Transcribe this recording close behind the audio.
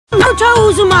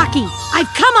Naruto Uzumaki. I've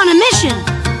come on a mission.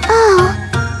 Oh,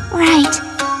 right.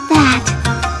 That.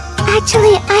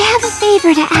 Actually, I have a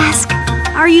favor to ask.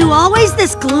 Are you always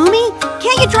this gloomy?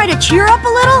 Can't you try to cheer up a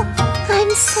little?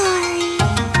 I'm sorry.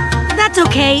 That's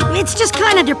okay. It's just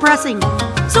kind of depressing.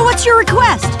 So what's your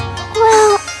request?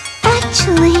 Well,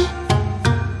 actually,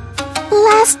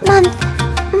 last month,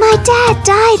 my dad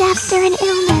died after an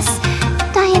illness,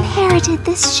 and I inherited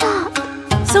this shop.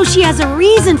 So she has a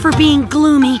reason for being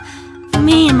gloomy.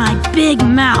 Me and my big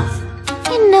mouth.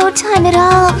 In no time at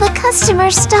all, the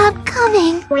customers stopped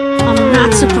coming. I'm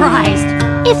not surprised.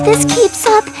 If this keeps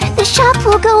up, the shop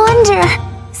will go under.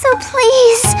 So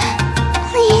please,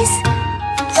 please,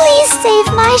 please save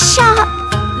my shop.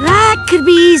 That could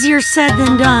be easier said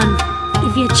than done.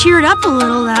 If you cheered up a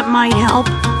little, that might help.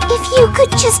 If you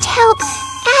could just help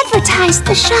advertise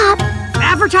the shop.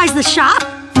 Advertise the shop?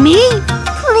 Me?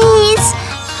 Please,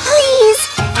 please,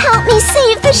 help me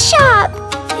save the shop.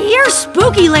 You're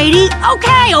spooky, lady.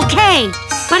 Okay.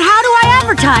 But how do I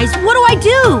advertise? What do I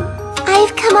do?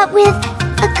 I've come up with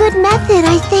a good method,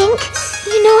 I think.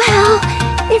 You know how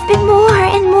there've been more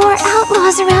and more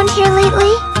outlaws around here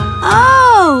lately?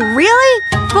 Oh, really?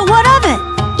 But what of it?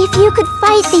 If you could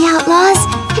fight the outlaws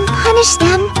and punish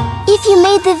them, if you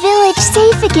made the village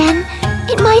safe again,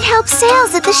 it might help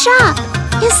sales at the shop.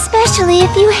 Especially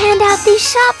if you hand out these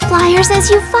shop flyers as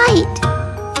you fight.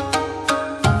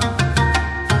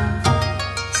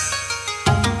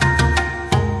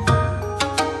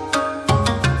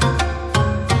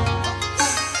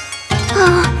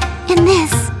 Oh, and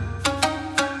this.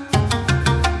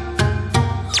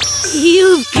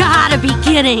 You've gotta be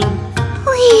kidding.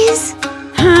 Please.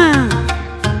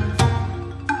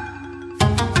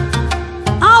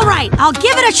 All right, I'll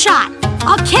give it a shot.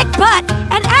 I'll kick butt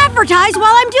and advertise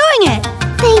while I'm doing it.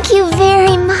 Thank you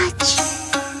very much.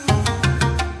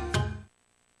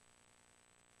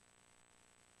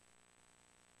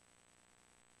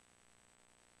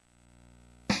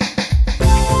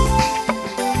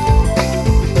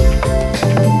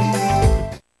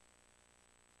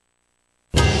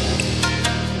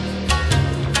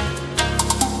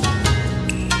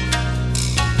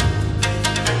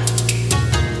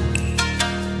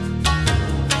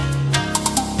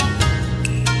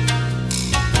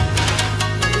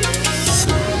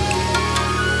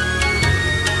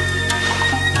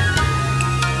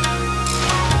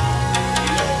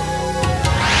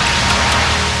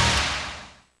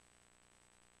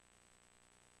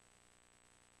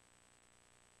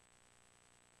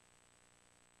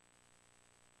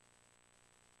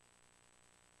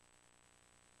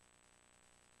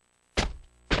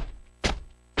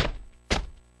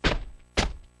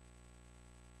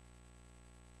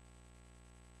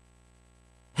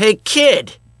 Hey,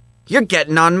 kid, you're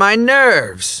getting on my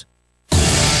nerves.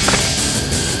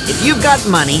 If you've got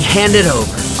money, hand it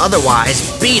over.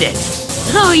 Otherwise, beat it.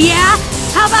 Oh, yeah?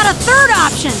 How about a third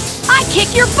option? I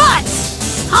kick your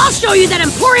butts. I'll show you that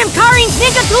Emporium Karin's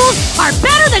ninja tools are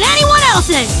better than anyone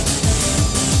else's.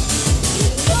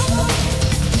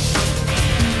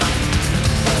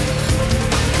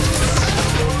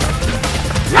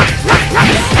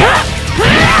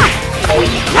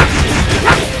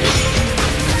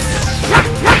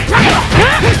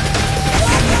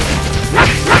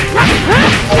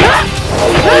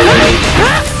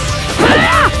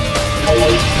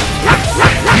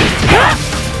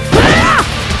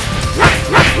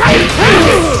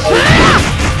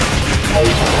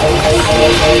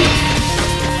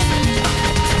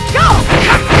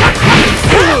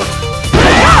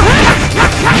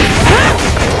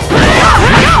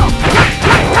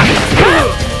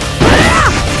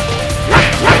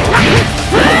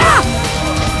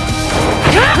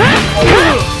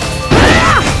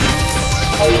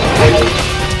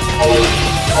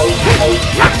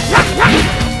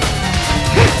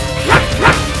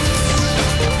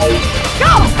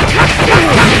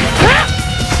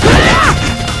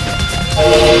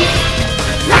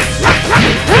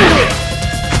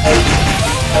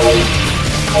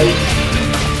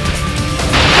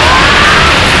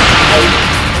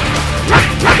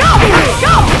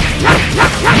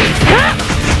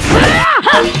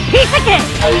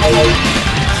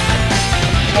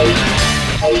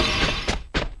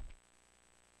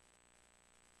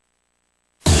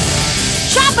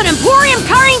 Shop at Emporium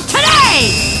Karin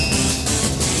today!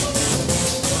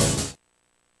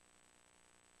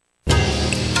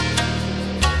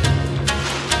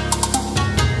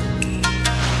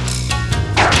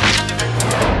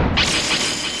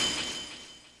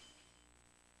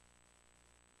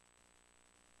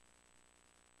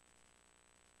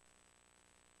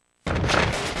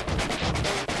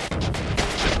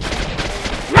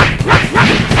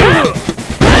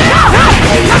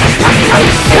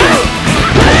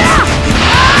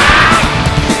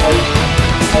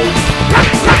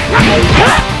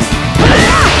 Ah!